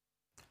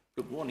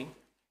Good morning.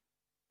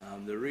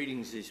 The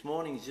readings this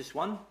morning is just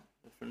one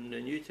from the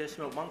New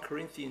Testament, 1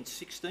 Corinthians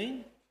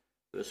 16,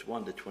 verse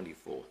 1 to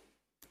 24.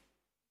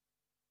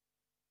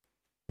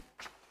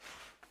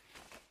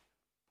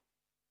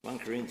 One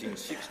Corinthians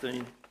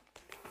 16,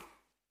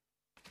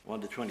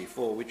 1 to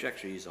 24, which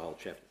actually is the whole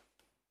chapter.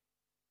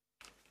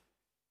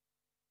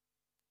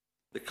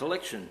 The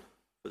collection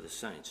for the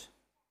saints.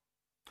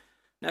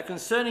 Now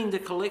concerning the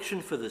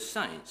collection for the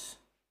saints,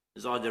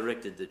 as I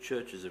directed the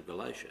churches of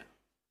Galatia,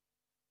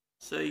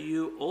 so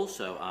you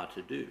also are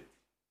to do.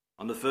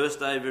 On the first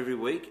day of every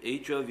week,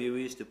 each of you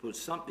is to put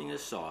something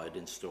aside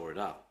and store it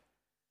up,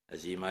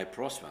 as ye may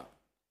prosper,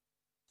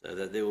 so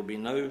that there will be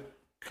no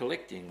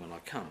collecting when I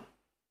come.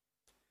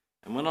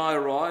 And when I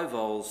arrive,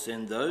 I'll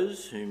send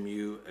those whom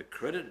you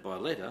accredit by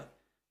letter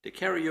to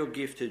carry your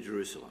gift to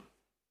Jerusalem.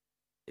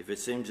 If it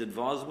seems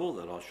advisable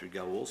that I should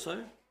go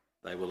also,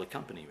 they will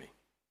accompany me.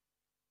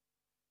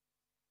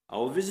 I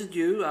will visit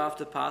you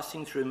after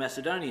passing through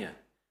Macedonia,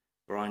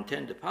 for I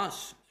intend to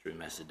pass through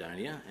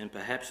Macedonia, and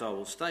perhaps I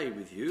will stay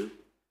with you,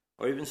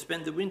 or even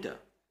spend the winter,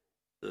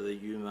 so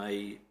that you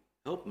may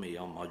help me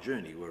on my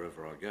journey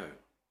wherever I go.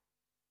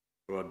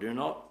 For I do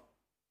not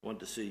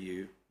want to see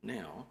you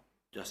now,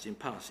 just in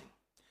passing.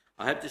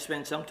 I hope to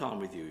spend some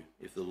time with you,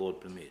 if the Lord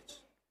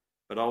permits.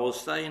 But I will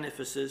stay in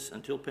Ephesus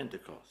until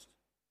Pentecost,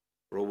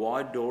 for a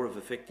wide door of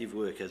effective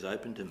work has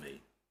opened to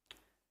me,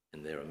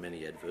 and there are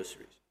many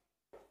adversaries.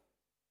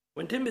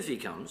 When Timothy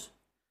comes,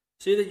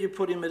 see that you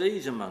put him at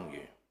ease among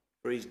you,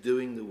 for he is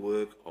doing the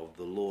work of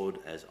the Lord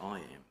as I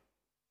am.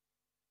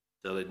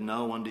 So let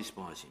no one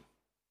despise him.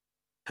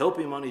 Help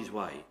him on his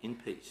way in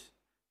peace,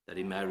 that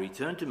he may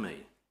return to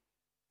me,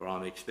 for I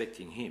am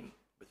expecting him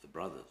with the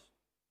brothers.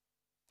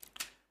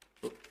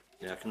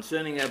 Now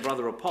concerning our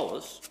brother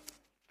Apollos,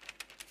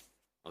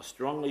 I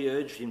strongly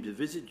urged him to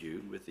visit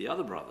you with the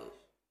other brothers,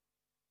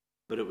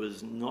 but it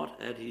was not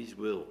at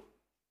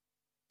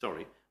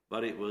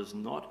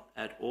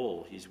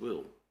all his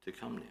will to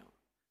come now.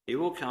 He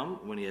will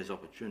come when he has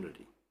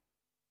opportunity.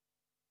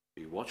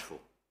 Be watchful,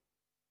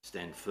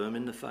 stand firm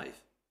in the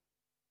faith,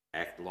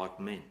 act like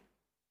men,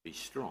 be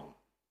strong.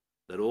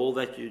 Let all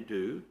that you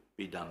do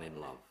be done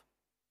in love.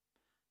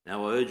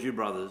 Now I urge you,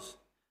 brothers,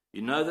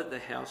 you know that the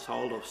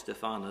household of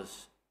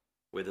Stephanas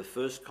were the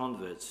first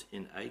converts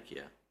in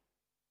Achaia,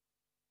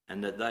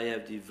 and that they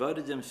have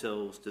devoted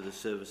themselves to the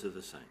service of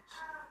the saints.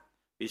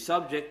 Be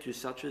subject to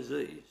such as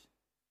these,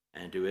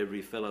 and to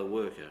every fellow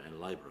worker and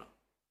labourer.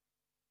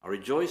 I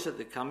rejoice at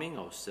the coming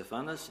of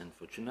Stephanas and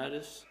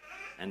Fortunatus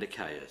and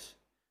Achaeus,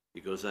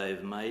 because they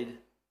have made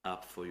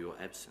up for your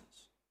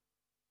absence.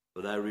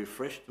 For they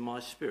refreshed my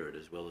spirit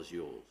as well as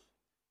yours.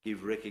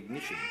 Give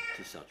recognition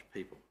to such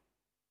people.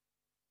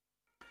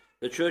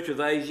 The church of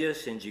Asia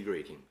sends you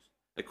greetings.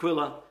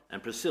 Aquila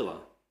and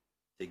Priscilla,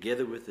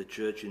 together with the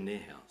church in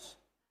their house,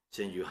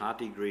 send you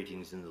hearty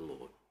greetings in the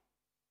Lord.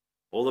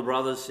 All the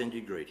brothers send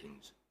you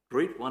greetings.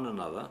 Greet one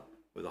another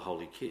with a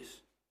holy kiss.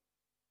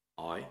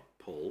 I,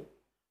 Paul,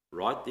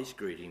 write this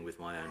greeting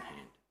with my own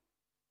hand.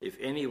 If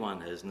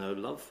anyone has no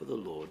love for the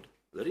Lord,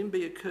 let him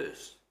be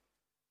accursed.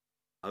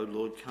 O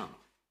Lord, come.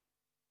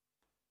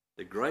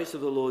 The grace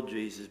of the Lord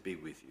Jesus be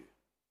with you.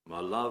 My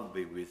love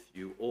be with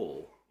you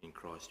all in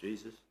Christ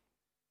Jesus.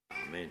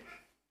 Amen.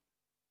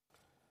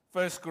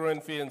 1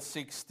 Corinthians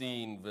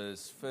 16,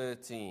 verse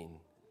 13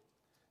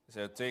 is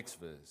our text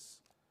verse.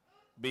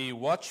 Be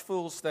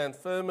watchful, stand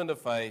firm in the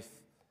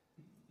faith,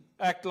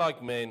 act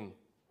like men,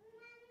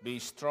 be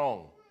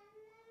strong.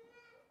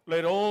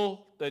 Let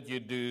all that you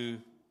do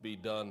be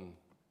done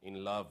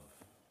in love.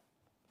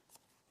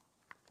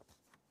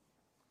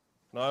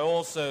 And I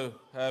also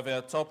have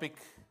our topic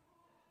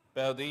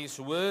about these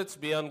words.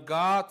 Be on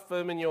guard,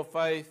 firm in your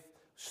faith,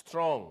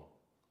 strong,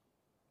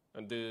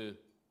 and do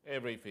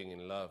everything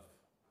in love.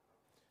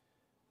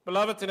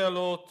 Beloved in our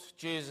Lord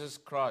Jesus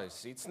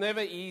Christ, it's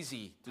never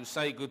easy to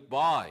say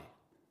goodbye.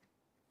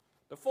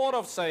 The thought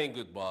of saying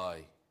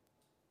goodbye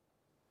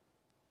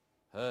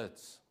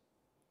hurts.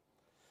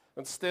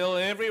 And still,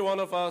 every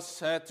one of us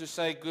had to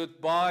say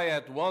goodbye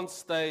at one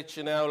stage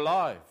in our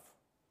life.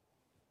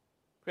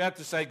 We had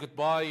to say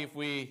goodbye if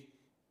we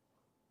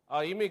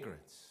are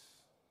immigrants,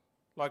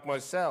 like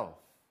myself.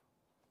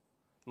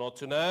 Not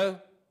to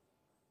know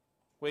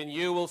when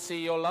you will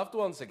see your loved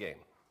ones again.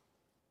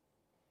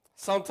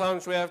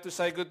 Sometimes we have to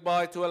say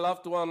goodbye to a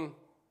loved one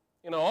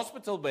in a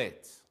hospital bed,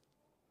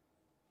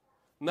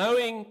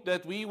 knowing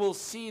that we will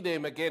see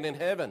them again in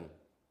heaven.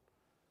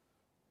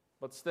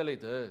 But still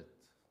it hurt.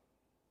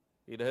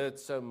 It hurt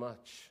so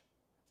much.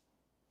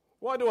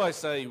 Why do I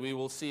say we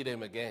will see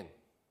them again?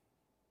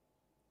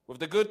 With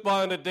the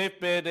goodbye on the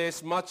deathbed,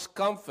 there's much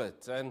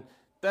comfort. And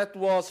that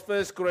was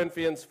 1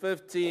 Corinthians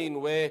 15,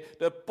 where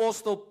the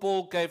Apostle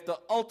Paul gave the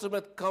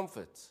ultimate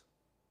comfort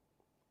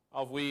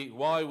of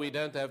why we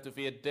don't have to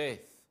fear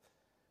death,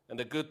 and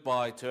the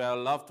goodbye to our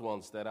loved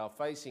ones that are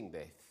facing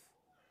death.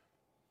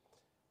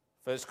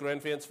 1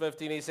 Corinthians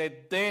 15, he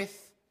said,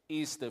 death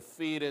is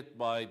defeated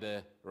by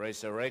the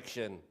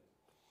resurrection.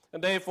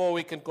 And therefore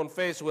we can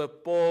confess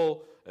with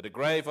Paul at the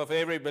grave of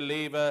every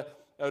believer,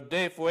 O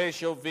death,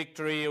 where's your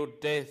victory? O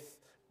death,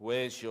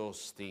 where's your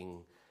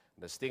sting?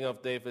 The sting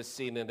of death is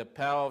sin, and the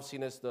power of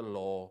sin is the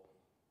law.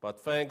 But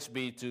thanks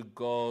be to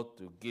God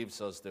who gives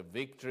us the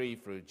victory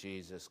through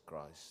Jesus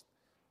Christ.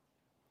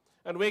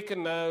 And we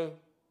can know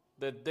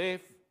that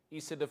death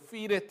is a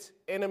defeated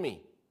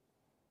enemy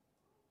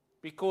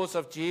because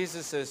of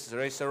Jesus'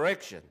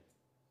 resurrection.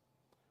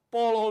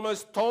 Paul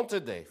almost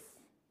taunted death.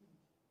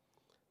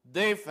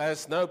 Death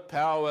has no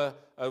power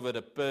over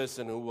the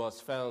person who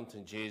was found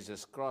in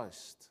Jesus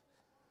Christ.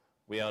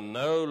 We are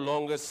no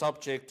longer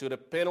subject to the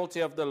penalty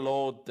of the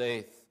law,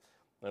 death,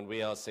 and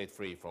we are set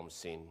free from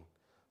sin.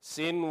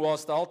 Sin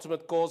was the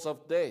ultimate cause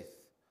of death,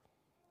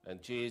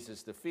 and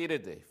Jesus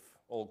defeated death.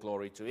 All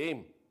glory to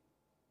him.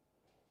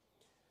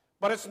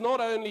 But it's not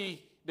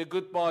only the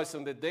goodbyes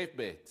on the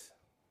deathbed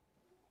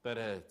that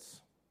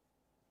hurts.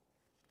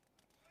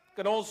 It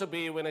can also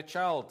be when a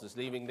child is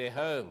leaving their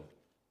home.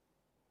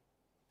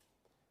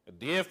 A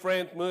dear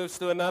friend moves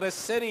to another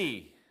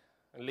city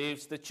and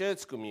leaves the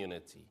church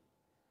community.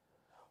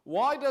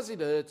 Why does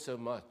it hurt so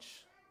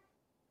much?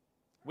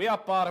 We are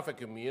part of a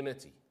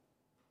community.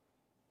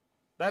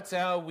 That's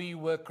how we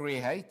were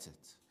created.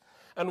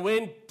 And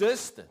when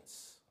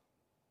distance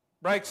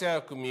breaks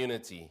our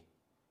community,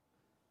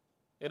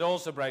 it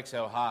also breaks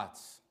our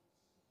hearts.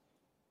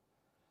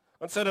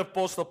 And so the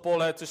Apostle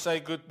Paul had to say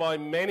goodbye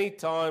many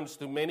times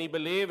to many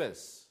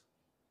believers,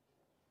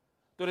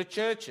 to the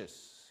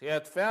churches he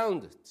had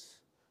founded.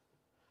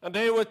 And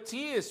there were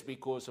tears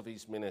because of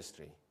his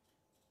ministry.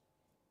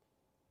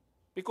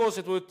 Because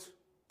it would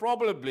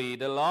probably be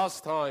the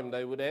last time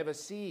they would ever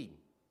see him.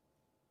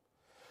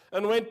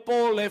 And when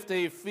Paul left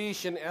the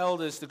Ephesian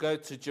elders to go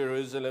to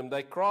Jerusalem,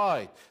 they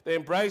cried. They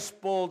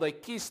embraced Paul, they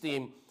kissed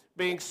him,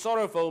 being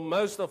sorrowful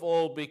most of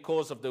all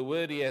because of the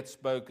word he had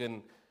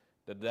spoken,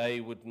 that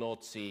they would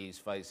not see his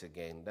face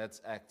again.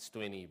 That's Acts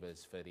 20,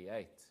 verse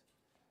 38.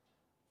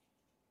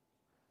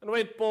 And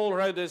when Paul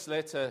wrote this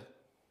letter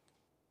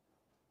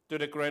to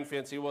the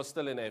Corinthians, he was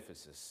still in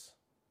Ephesus,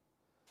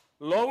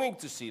 longing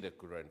to see the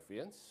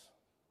Corinthians,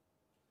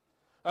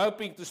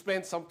 hoping to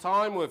spend some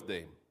time with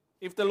them,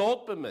 if the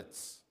Lord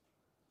permits,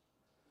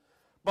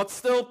 but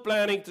still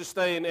planning to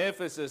stay in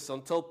Ephesus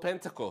until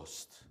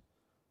Pentecost.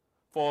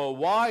 For a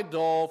wide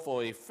door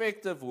for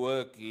effective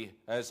work he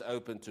has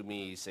opened to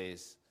me, he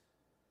says.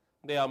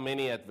 There are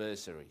many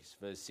adversaries,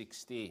 verse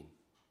 16.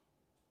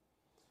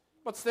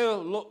 But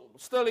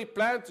still he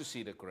planned to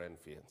see the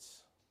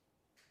Corinthians.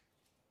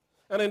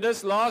 And in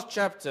this last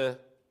chapter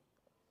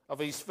of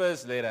his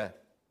first letter,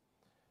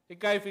 he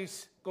gave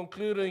his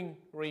concluding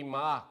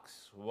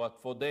remarks,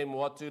 what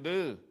to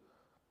do.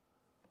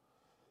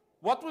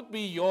 What would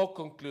be your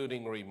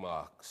concluding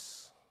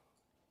remarks?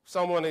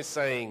 Someone is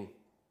saying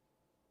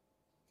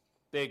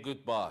their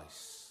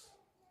goodbyes.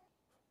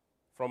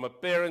 From a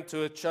parent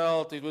to a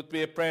child, it would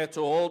be a prayer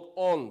to hold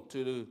on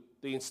to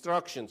the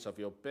instructions of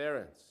your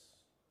parents,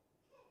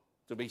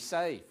 to be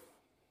safe.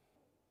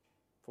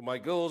 For my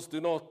girls, do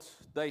not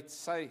date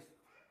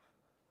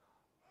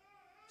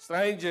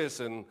strangers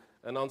and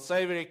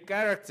unsavory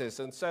characters,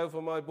 and so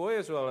for my boy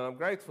as well. And I'm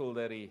grateful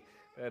that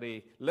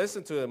he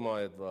listened to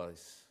my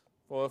advice.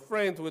 For a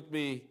friend would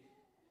be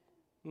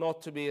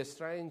not to be a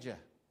stranger.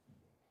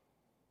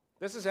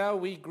 This is how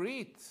we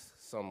greet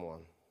someone.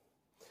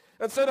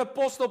 And so the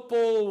Apostle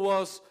Paul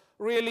was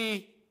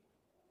really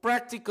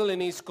practical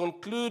in his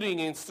concluding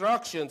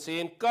instructions.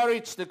 He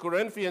encouraged the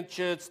Corinthian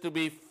church to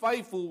be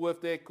faithful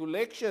with their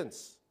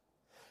collections.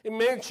 He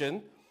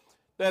mentioned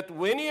that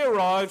when he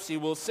arrives, he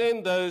will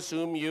send those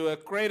whom you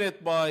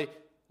accredit by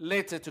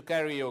letter to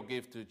carry your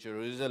gift to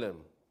Jerusalem.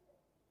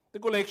 The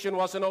collection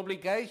was an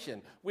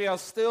obligation. We are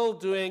still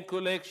doing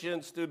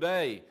collections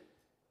today.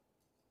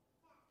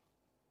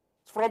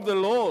 From the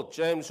Lord,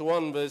 James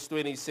 1 verse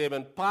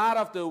 27, part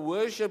of the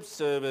worship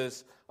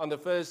service on the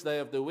first day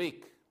of the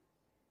week,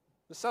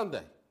 the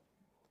Sunday,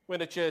 when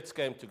the church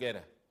came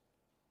together.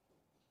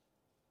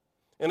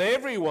 And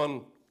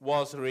everyone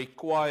was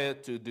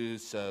required to do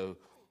so.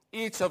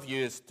 Each of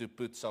you is to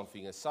put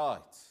something aside,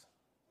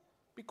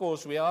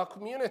 because we are a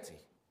community.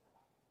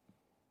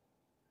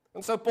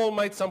 And so Paul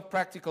made some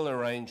practical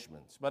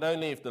arrangements, but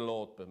only if the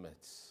Lord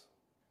permits.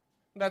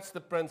 That's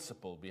the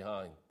principle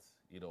behind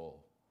it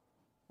all.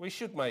 We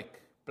should make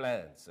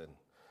plans and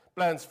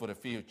plans for the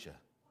future,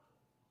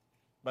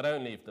 but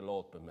only if the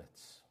Lord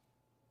permits.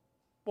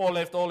 Paul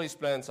left all his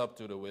plans up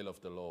to the will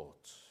of the Lord.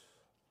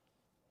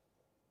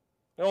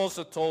 He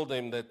also told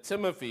them that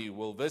Timothy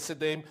will visit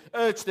them,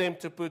 urged them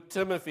to put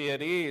Timothy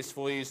at ease,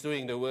 for he is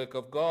doing the work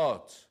of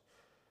God.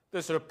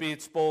 This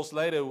repeats Paul's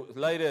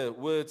later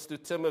words to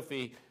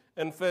Timothy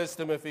in 1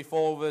 Timothy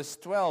 4 verse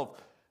 12.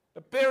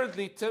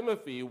 Apparently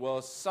Timothy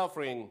was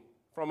suffering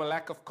from a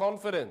lack of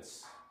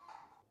confidence.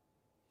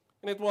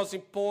 And it was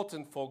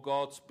important for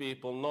God's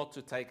people not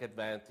to take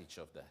advantage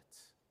of that.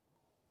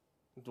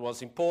 It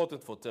was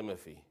important for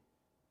Timothy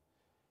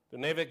to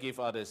never give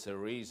others a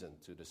reason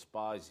to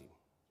despise him.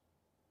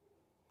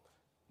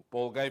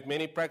 Paul gave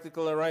many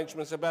practical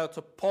arrangements about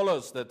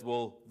Apollos that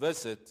will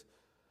visit,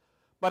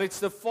 But it's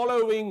the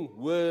following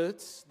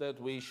words that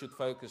we should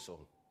focus on.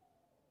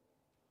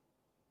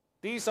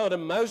 These are the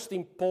most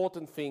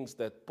important things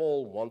that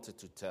Paul wanted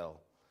to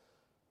tell.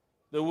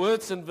 The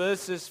words in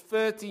verses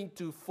 13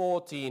 to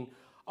 14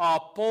 are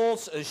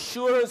Paul's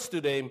assurance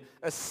to them,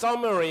 a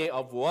summary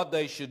of what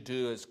they should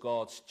do as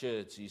God's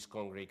church, his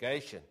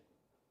congregation.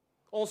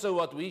 Also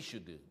what we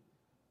should do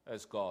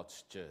as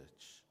God's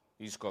church,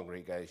 his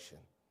congregation.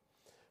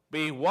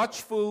 Be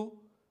watchful,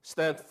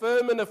 stand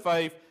firm in the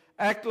faith,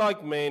 act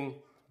like men,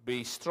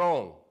 be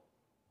strong.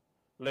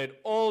 Let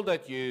all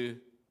that you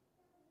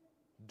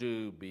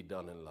do be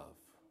done in love.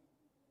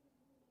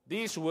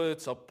 These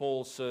words are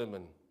Paul's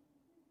sermon.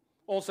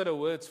 Also the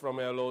words from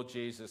our Lord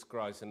Jesus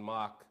Christ in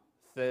Mark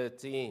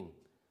 13.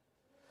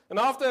 And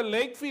after a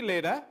lengthy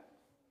letter,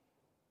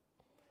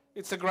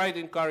 it's a great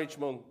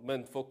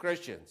encouragement for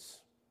Christians.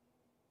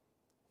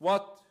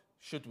 What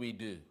should we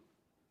do?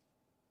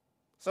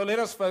 So let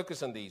us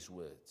focus on these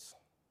words.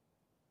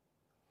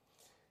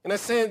 In a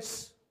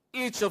sense,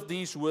 each of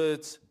these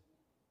words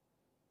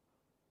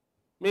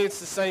means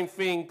the same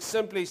thing,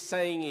 simply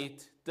saying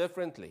it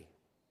differently.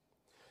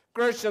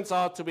 Christians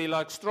are to be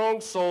like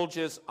strong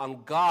soldiers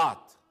on guard,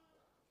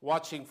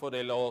 watching for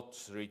their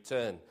Lord's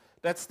return.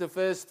 That's the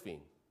first thing.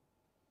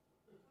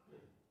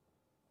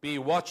 Be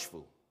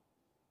watchful.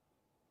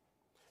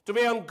 To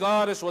be on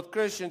guard is what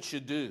Christians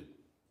should do,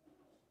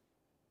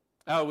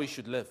 how we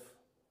should live.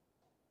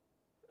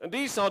 And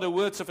these are the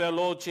words of our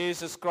Lord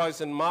Jesus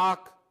Christ in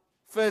Mark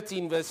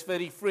 13, verse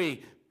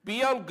 33.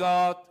 Be on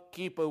guard,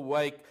 keep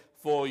awake,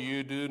 for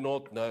you do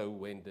not know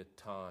when the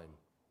time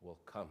will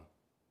come.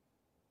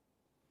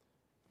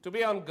 To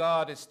be on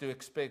guard is to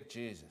expect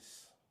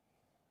Jesus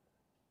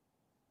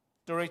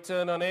to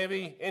return on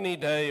any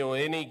day or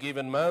any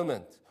given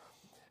moment.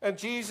 And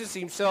Jesus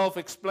himself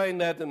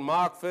explained that in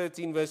Mark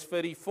 13, verse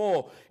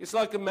 34. It's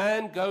like a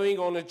man going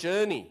on a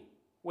journey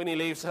when he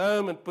leaves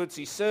home and puts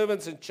his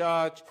servants in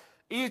charge,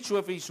 each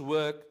with his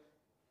work,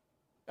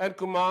 and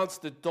commands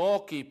the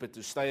doorkeeper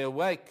to stay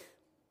awake.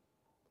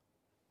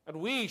 And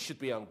we should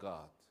be on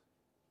guard.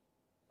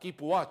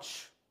 Keep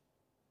watch.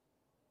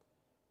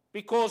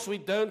 Because we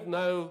don't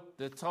know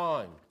the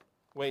time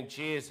when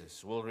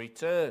Jesus will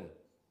return.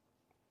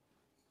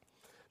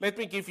 Let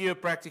me give you a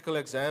practical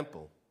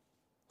example.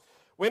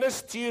 When a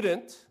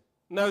student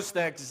knows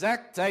the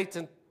exact date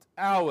and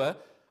hour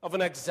of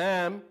an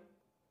exam,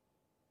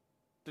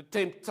 the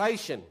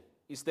temptation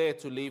is there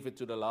to leave it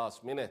to the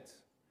last minute.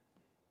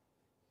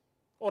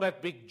 Or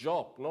that big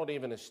job, not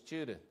even a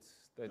student,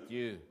 that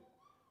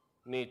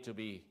need to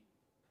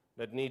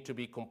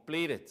be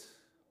completed.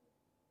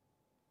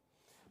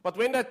 But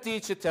when that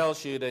teacher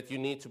tells you that you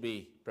need to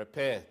be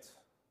prepared,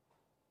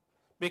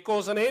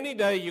 because on any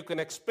day you can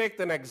expect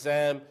an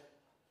exam,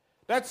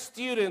 that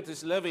student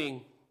is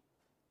living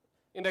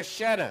in the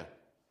shadow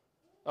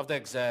of the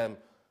exam,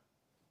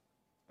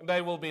 and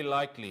they will be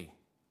likely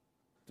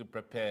to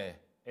prepare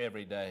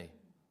every day.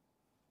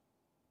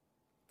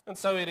 And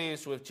so it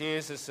is with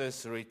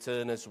Jesus'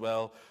 return as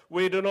well.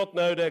 We do not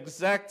know the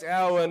exact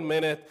hour and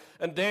minute,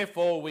 and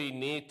therefore we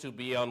need to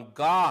be on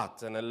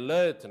guard and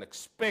alert and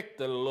expect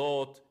the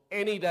Lord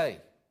any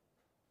day.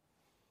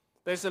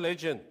 There's a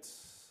legend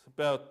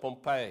about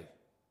Pompeii,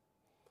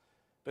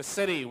 the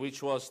city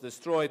which was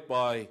destroyed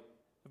by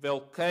a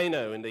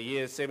volcano in the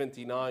year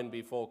 79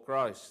 before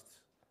Christ.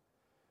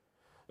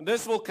 And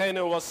this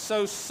volcano was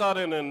so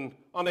sudden and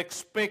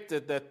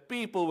unexpected that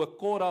people were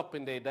caught up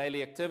in their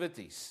daily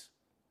activities.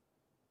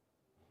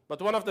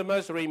 But one of the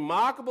most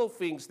remarkable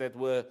things that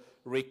were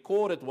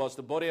recorded was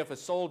the body of a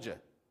soldier,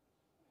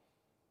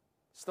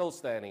 still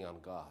standing on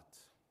guard.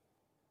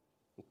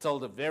 Until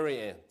the very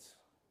end,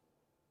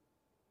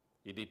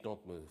 he did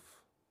not move.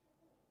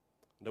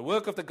 The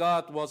work of the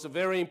guard was a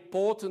very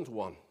important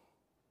one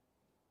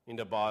in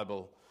the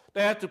Bible.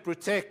 They had to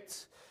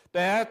protect,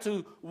 they had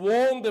to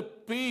warn the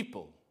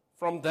people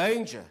from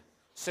danger,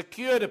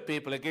 secure the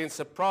people against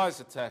surprise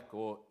attack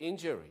or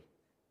injury.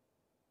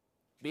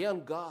 Be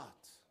on guard,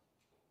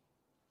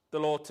 the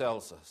Lord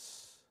tells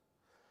us.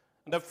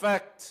 And the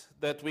fact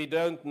that we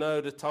don't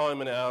know the time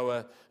and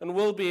hour and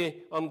will be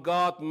on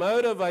guard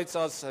motivates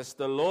us as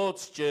the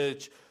Lord's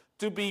church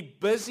to be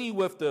busy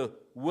with the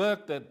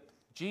work that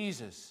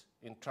Jesus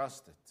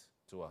entrusted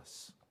to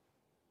us.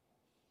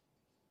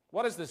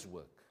 What is this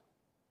work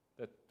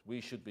that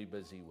we should be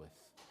busy with?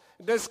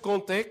 In this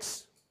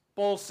context,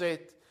 Paul said,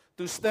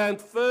 to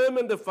stand firm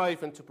in the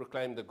faith and to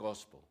proclaim the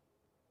gospel.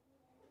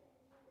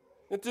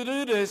 And to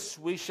do this,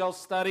 we shall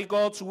study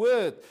God's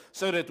word,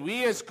 so that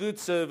we as good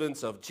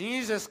servants of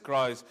Jesus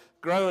Christ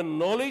grow in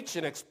knowledge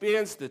and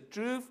experience the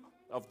truth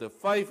of the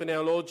faith in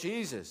our Lord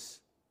Jesus.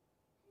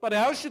 But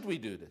how should we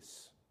do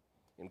this?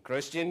 In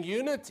Christian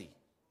unity.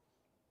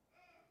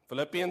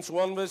 Philippians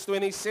 1 verse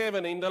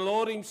 27, in the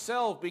Lord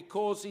himself,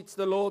 because it's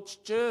the Lord's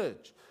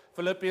church.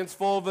 Philippians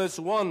 4 verse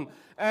 1,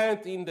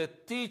 and in the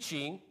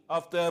teaching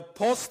of the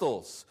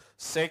apostles.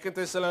 2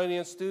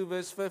 Thessalonians 2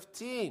 verse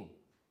 15.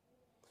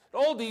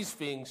 All these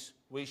things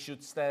we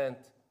should stand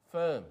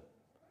firm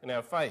in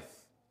our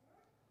faith.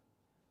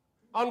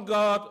 on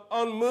God,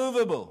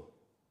 unmovable.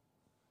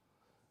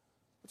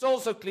 It's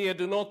also clear,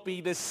 do not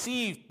be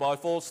deceived by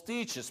false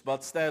teachers,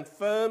 but stand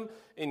firm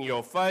in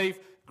your faith,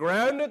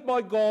 grounded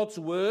by God's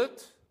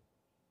word.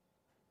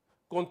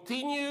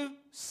 Continue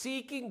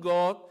seeking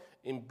God,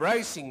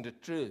 embracing the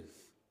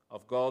truth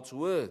of God's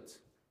word.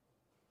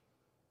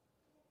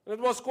 And it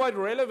was quite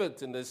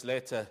relevant in this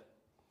letter.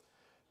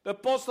 The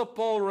Apostle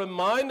Paul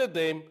reminded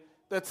them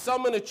that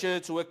some in the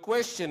church were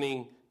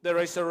questioning the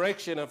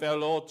resurrection of our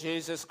Lord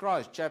Jesus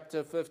Christ,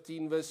 chapter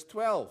 15, verse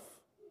 12.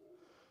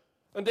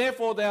 And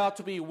therefore they are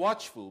to be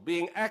watchful,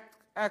 being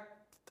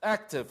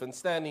active and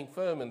standing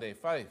firm in their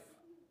faith.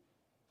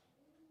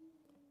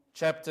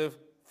 Chapter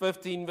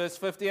 15, verse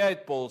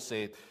 58, Paul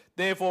said,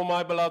 therefore,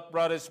 my beloved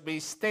brothers, be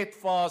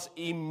steadfast,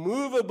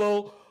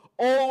 immovable,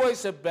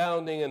 always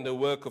abounding in the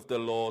work of the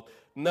Lord,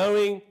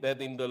 knowing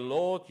that in the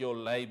Lord your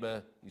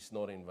labor is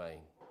not in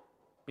vain.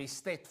 Be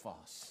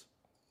steadfast.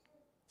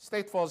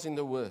 Steadfast in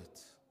the word.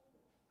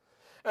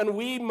 And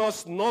we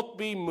must not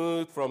be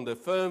moved from the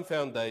firm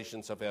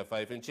foundations of our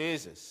faith in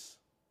Jesus.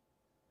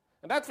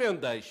 And that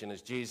foundation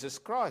is Jesus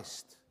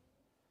Christ.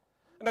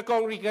 And the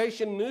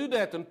congregation knew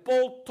that, and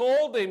Paul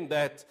told them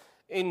that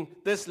in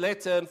this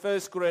letter in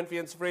 1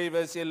 Corinthians 3,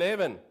 verse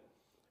 11.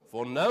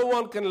 For no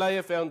one can lay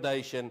a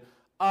foundation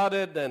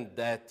other than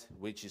that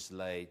which is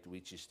laid,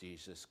 which is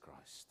Jesus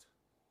Christ.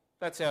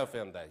 That's our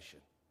foundation.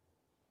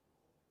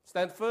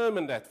 Stand firm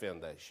in that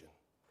foundation.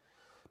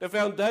 The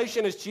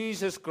foundation is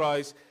Jesus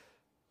Christ.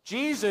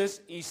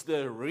 Jesus is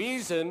the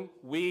reason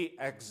we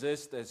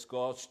exist as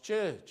God's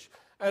church.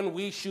 And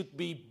we should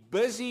be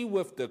busy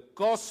with the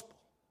gospel.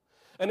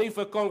 And if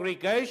a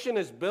congregation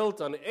is built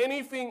on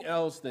anything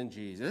else than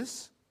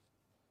Jesus,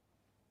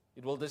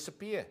 it will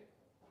disappear.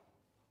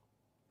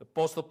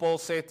 Apostle Paul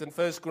said in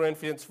 1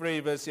 Corinthians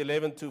 3, verse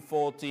 11 to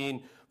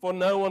 14, for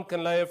no one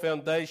can lay a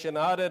foundation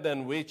other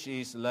than which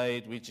is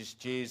laid, which is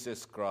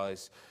Jesus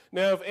Christ.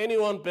 Now if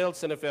anyone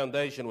builds on a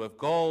foundation with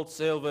gold,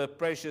 silver,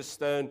 precious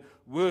stone,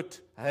 wood,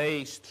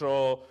 hay,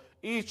 straw,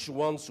 each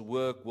one's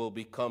work will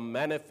become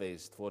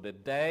manifest, for the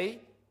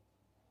day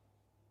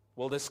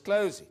will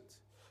disclose it,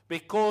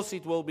 because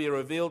it will be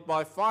revealed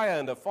by fire,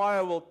 and the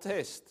fire will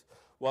test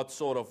what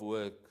sort of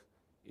work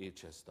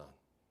each has done.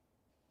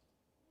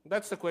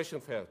 That's the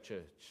question for our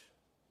church.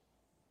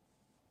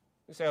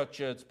 Is our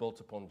church built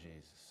upon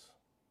Jesus?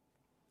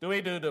 Do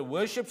we do the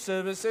worship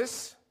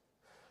services,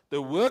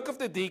 the work of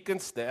the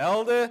deacons, the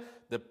elder,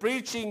 the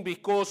preaching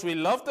because we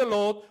love the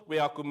Lord, we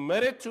are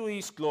committed to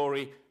His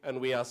glory,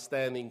 and we are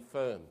standing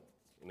firm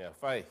in our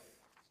faith?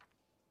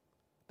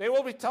 There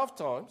will be tough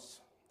times.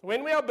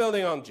 When we are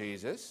building on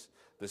Jesus,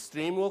 the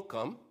stream will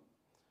come.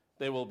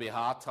 There will be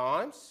hard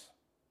times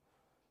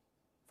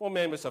for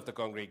members of the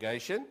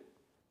congregation.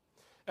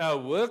 Our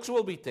works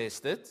will be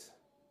tested.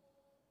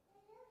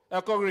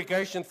 Our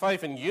congregation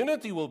faith and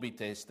unity will be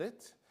tested.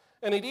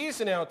 And it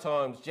is in our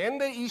times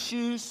gender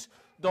issues,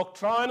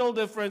 doctrinal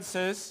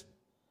differences,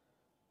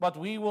 but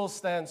we will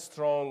stand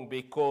strong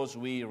because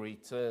we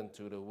return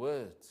to the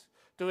Word,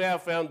 to our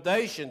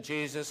foundation,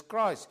 Jesus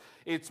Christ.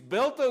 It's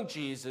built on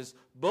Jesus,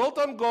 built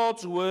on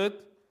God's Word,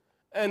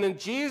 and in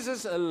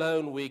Jesus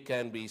alone we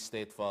can be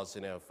steadfast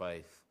in our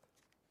faith,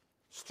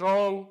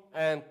 strong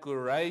and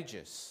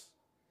courageous.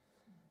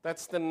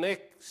 That's the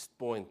next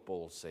point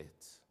Paul said.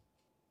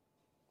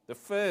 The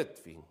third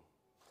thing,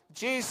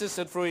 Jesus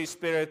said through His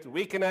Spirit,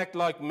 we can act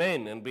like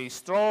men and be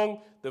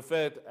strong. The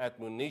third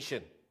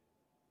admonition.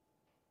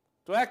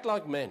 To act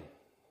like men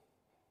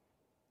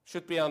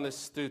should be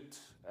understood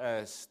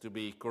as to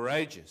be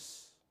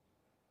courageous.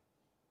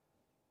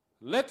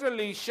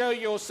 Literally show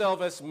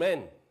yourself as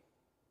men.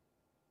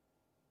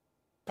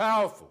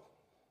 Powerful.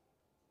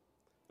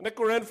 And the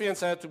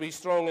Corinthians had to be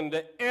strong in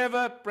the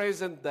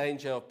ever-present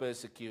danger of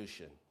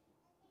persecution.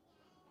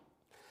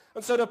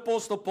 And so the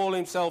Apostle Paul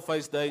himself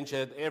faced danger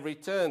at every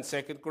turn.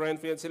 2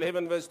 Corinthians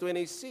 11 verse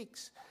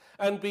 26.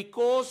 And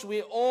because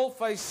we all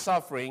face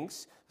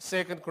sufferings,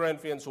 2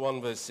 Corinthians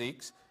 1 verse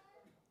 6,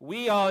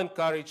 we are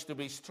encouraged to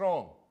be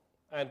strong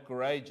and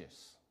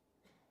courageous.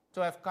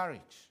 To have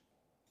courage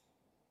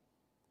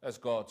as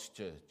God's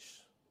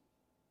church.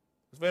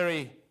 It's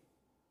very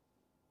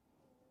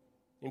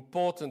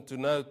important to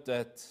note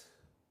that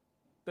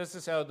this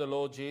is how the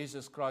Lord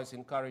Jesus Christ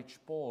encouraged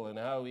Paul and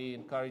how He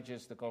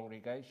encourages the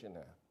congregation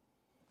now.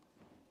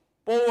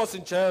 Paul was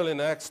in jail in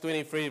Acts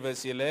 23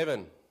 verse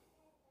 11.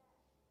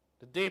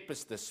 The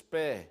deepest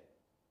despair.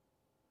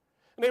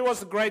 And he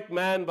was a great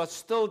man, but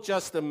still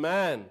just a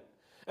man.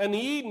 And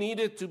he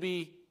needed to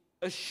be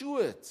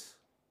assured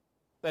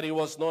that he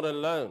was not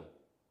alone.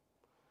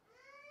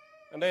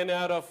 And then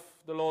out of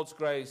the Lord's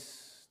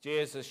grace,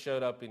 Jesus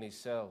showed up in his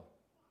cell,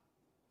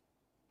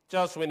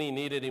 just when he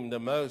needed Him the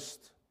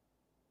most.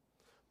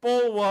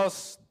 Paul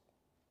was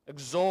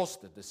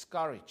exhausted,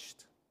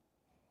 discouraged.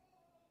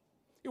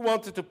 He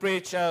wanted to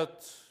preach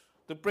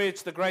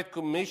the Great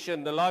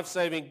Commission, the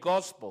life-saving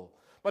gospel.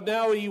 But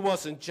now he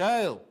was in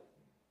jail.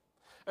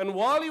 And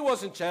while he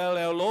was in jail,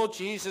 our Lord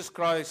Jesus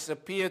Christ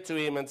appeared to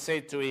him and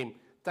said to him,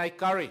 take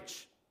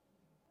courage.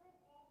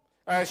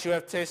 As you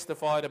have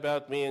testified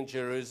about me in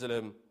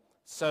Jerusalem,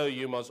 so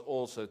you must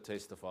also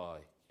testify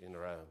in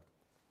Rome.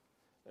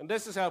 And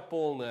this is how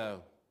Paul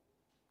now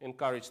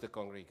encouraged the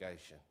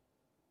congregation.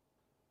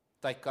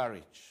 Take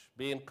courage.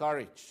 Be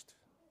encouraged.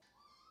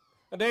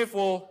 And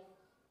therefore,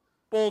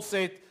 Paul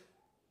said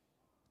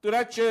to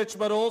that church,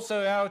 but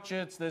also our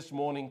church this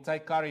morning,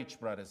 take courage,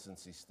 brothers and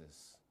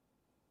sisters.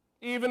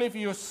 Even if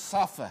you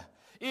suffer,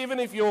 even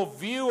if your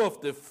view of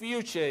the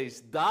future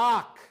is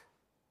dark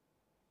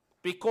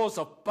because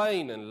of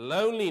pain and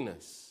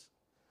loneliness,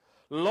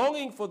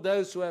 longing for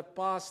those who have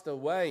passed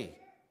away,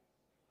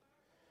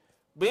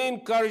 be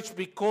encouraged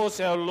because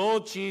our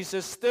Lord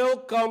Jesus still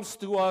comes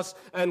to us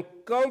and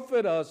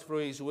comforts us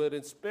through His Word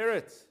and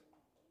Spirit.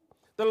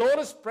 The Lord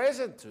is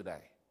present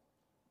today.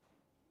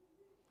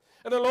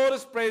 And the Lord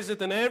is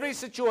present in every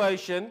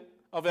situation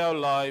of our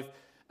life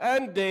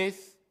and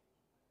death.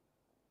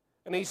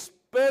 And He's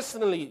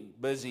personally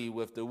busy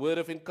with the word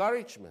of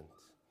encouragement.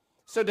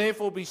 So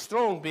therefore be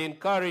strong, be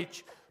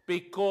encouraged,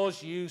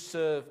 because you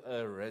serve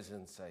a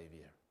risen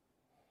Savior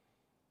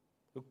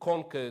who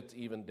conquered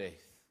even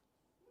death.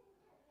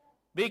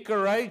 Be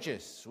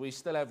courageous. We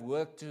still have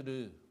work to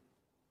do.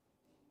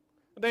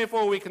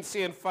 Therefore, we can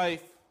see in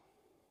faith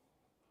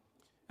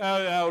how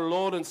our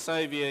Lord and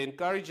Savior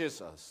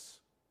encourages us.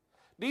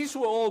 These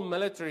were all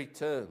military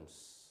terms.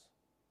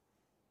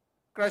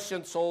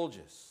 Christian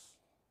soldiers.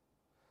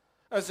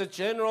 As a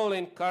general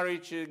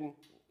encouraging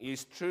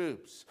his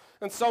troops.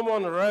 And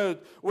someone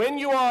wrote, when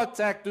you are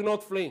attacked, do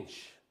not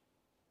flinch.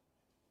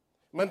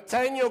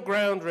 Maintain your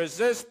ground,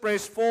 resist,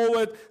 press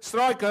forward,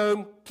 strike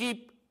home,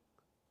 keep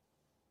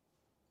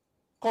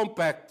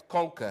compact,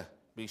 conquer,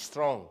 be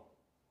strong.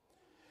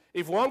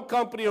 If one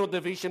company or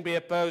division be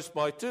opposed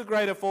by too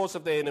great a force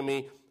of the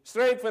enemy,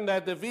 strengthen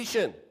that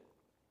division.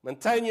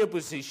 Maintain your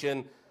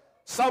position.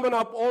 Summon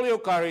up all your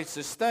courage.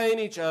 Sustain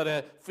each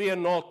other. Fear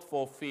not,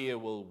 for fear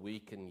will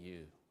weaken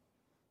you.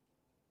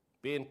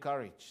 Be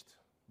encouraged.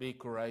 Be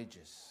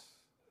courageous.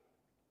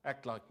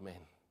 Act like men.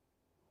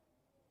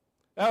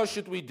 How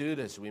should we do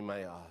this, we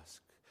may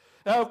ask?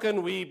 How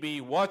can we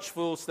be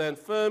watchful, stand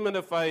firm in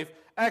the faith,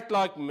 act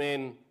like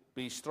men,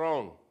 be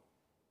strong?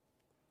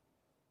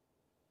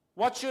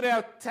 What should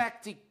our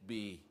tactic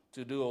be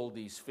to do all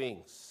these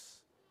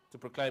things, to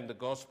proclaim the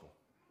gospel?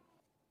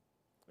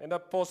 And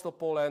Apostle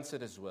Paul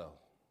answered as well.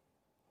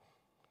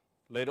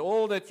 Let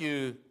all that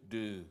you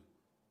do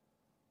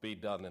be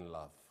done in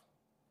love.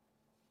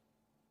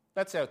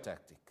 That's our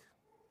tactic.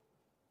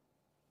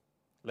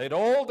 Let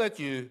all that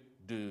you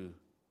do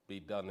be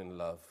done in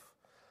love.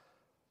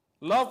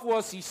 Love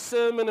was his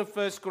sermon in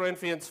 1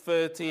 Corinthians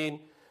 13.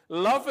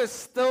 Love is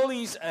still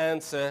his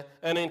answer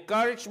and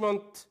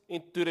encouragement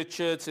to the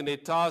church in their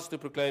task to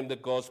proclaim the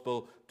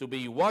gospel, to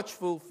be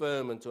watchful,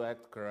 firm, and to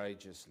act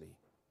courageously.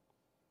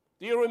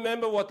 Do you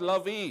remember what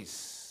love is?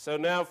 So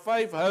now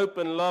faith, hope,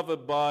 and love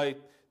abide,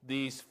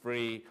 these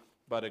three,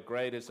 but the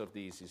greatest of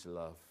these is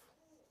love.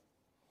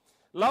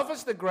 Love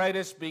is the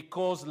greatest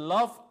because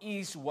love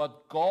is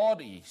what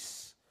God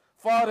is,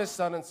 Father,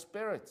 Son, and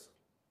Spirit.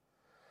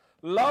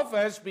 Love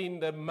has been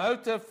the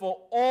motive for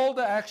all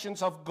the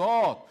actions of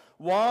God,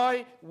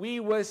 why we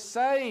were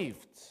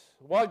saved,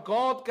 why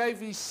God gave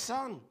His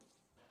Son.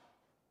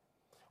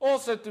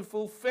 Also to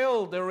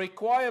fulfill the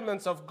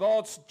requirements of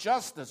God's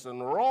justice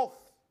and wrath.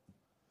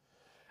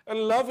 And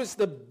love is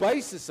the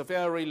basis of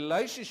our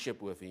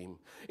relationship with Him.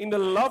 In the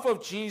love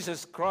of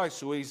Jesus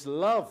Christ, who is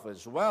love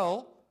as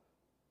well,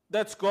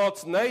 that's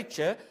God's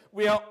nature,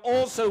 we are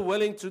also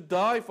willing to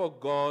die for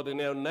God and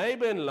our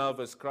neighbor in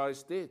love as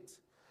Christ did.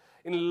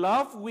 In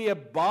love, we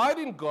abide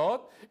in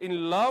God.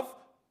 In love,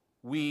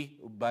 we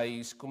obey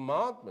His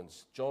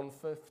commandments. John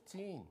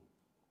 15.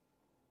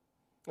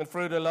 And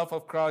through the love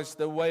of Christ,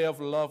 the way of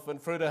love,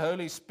 and through the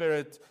Holy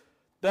Spirit,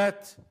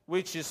 that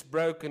which is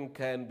broken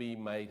can be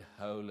made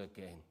whole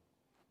again.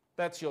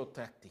 That's your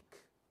tactic.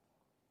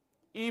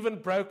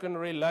 Even broken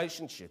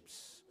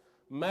relationships,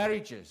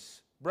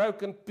 marriages,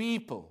 broken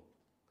people.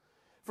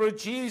 Through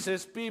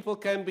Jesus, people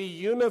can be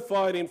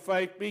unified in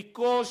faith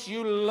because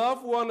you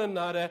love one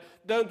another,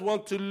 don't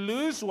want to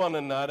lose one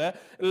another.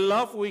 In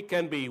love, we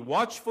can be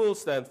watchful,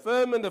 stand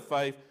firm in the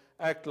faith,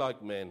 act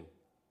like men,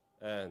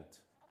 and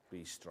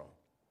be strong.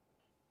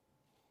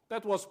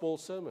 That was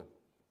Paul's sermon.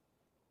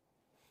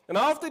 And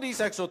after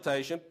this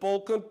exhortation,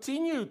 Paul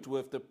continued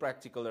with the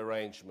practical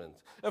arrangement.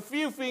 A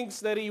few things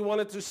that he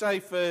wanted to say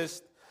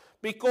first,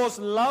 because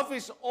love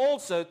is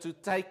also to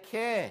take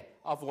care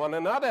of one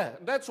another.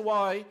 That's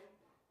why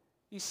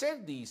he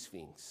said these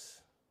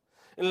things.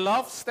 In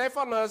love,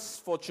 Stephanas,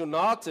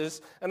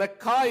 Fortunatus, and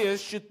Achaeus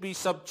should be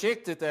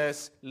subjected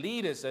as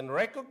leaders and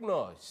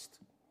recognized.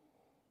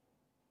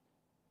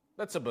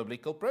 That's a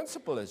biblical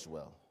principle as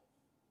well.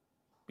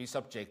 Be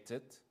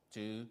subjected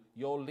to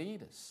your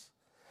leaders.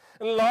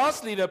 And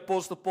lastly, the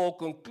Apostle Paul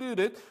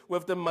concluded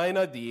with the main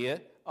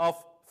idea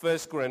of 1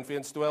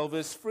 Corinthians 12,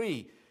 verse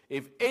 3.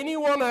 If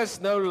anyone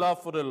has no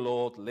love for the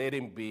Lord, let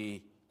him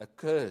be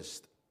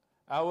accursed.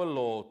 Our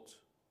Lord,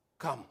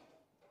 come.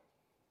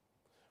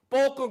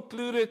 Paul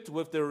concluded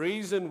with the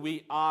reason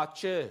we are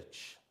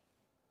church.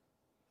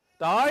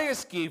 the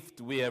highest gift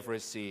we have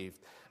received.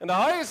 And the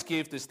highest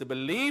gift is the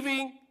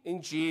believing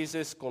in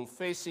Jesus,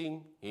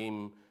 confessing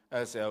him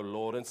as our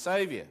Lord and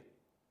Savior.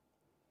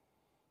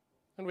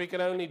 And we can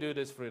only do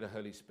this through the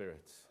Holy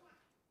Spirit.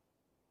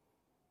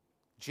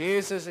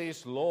 Jesus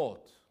is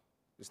Lord.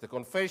 It's the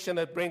confession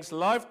that brings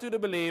life to the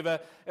believer,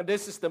 and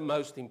this is the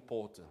most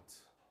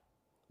important,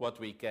 what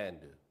we can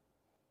do.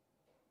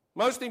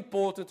 Most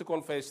important to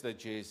confess that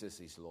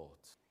Jesus is Lord.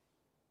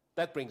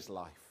 That brings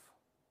life.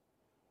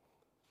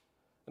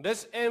 And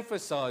this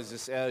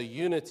emphasizes our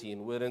unity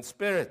in word and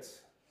spirit.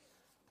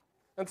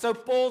 And so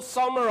Paul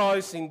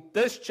summarized in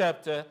this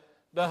chapter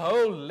the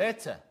whole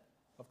letter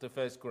of the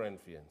 1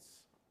 Corinthians.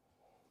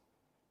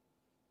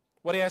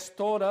 What he has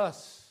taught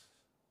us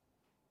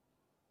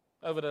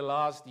over the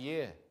last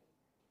year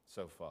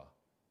so far.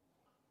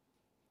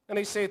 And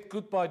he said,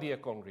 goodbye, dear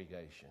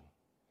congregation.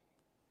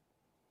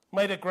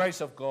 May the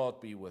grace of God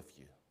be with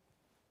you.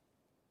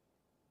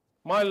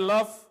 My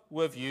love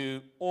with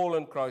you, all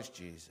in Christ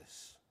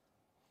Jesus.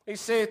 He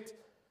said,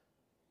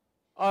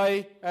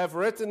 I have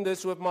written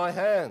this with my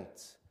hand.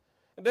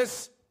 And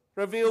this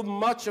revealed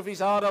much of his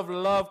heart of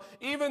love,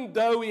 even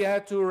though he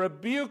had to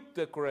rebuke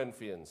the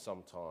Corinthians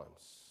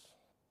sometimes.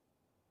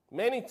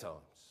 Many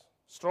times,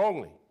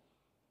 strongly.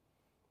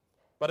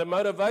 But the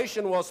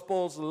motivation was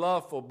Paul's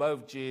love for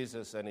both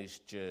Jesus and his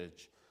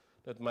church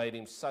that made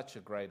him such a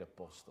great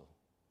apostle.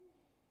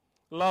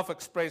 Love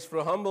expressed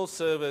through humble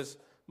service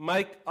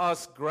make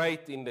us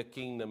great in the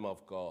kingdom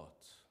of God.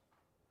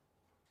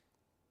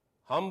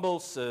 Humble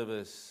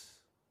service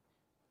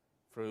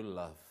through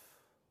love.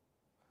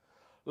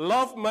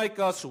 Love make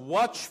us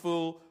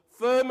watchful,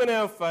 firm in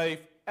our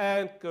faith,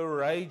 and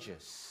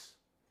courageous.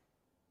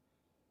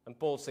 And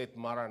Paul said,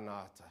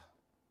 Maranatha,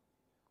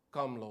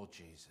 come Lord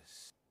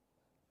Jesus.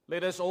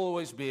 Let us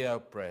always be our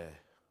prayer,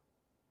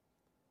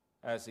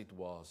 as it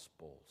was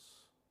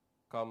Paul's.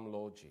 Come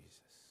Lord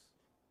Jesus.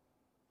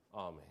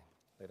 Amen.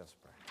 Let us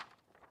pray.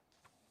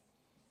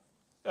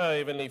 Oh,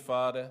 Heavenly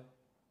Father,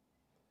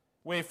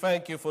 we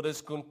thank you for this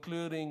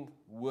concluding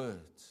word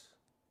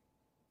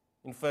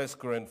in 1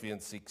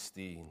 Corinthians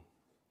 16.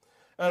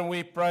 And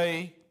we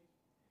pray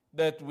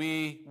that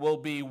we will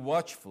be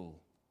watchful,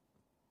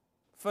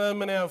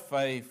 firm in our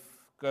faith,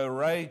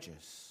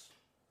 courageous,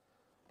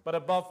 but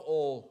above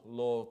all,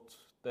 Lord,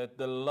 that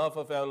the love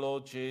of our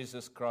Lord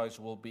Jesus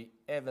Christ will be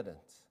evident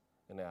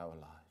in our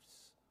lives.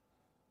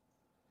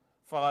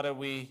 Father,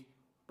 we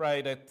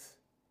pray that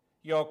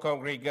your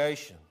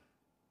congregation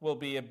will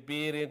be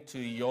obedient to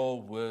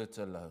your word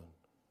alone,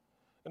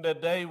 and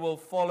that they will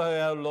follow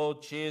our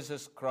Lord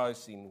Jesus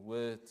Christ in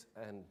word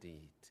and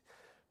deed.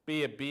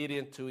 Be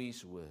obedient to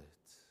his word.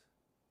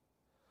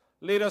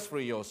 Lead us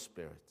through your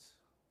Spirit.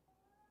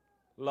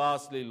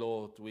 Lastly,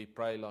 Lord, we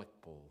pray like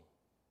Paul.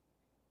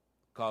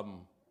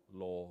 Come,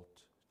 Lord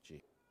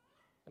Jesus.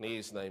 In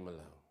his name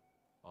alone.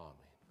 Amen.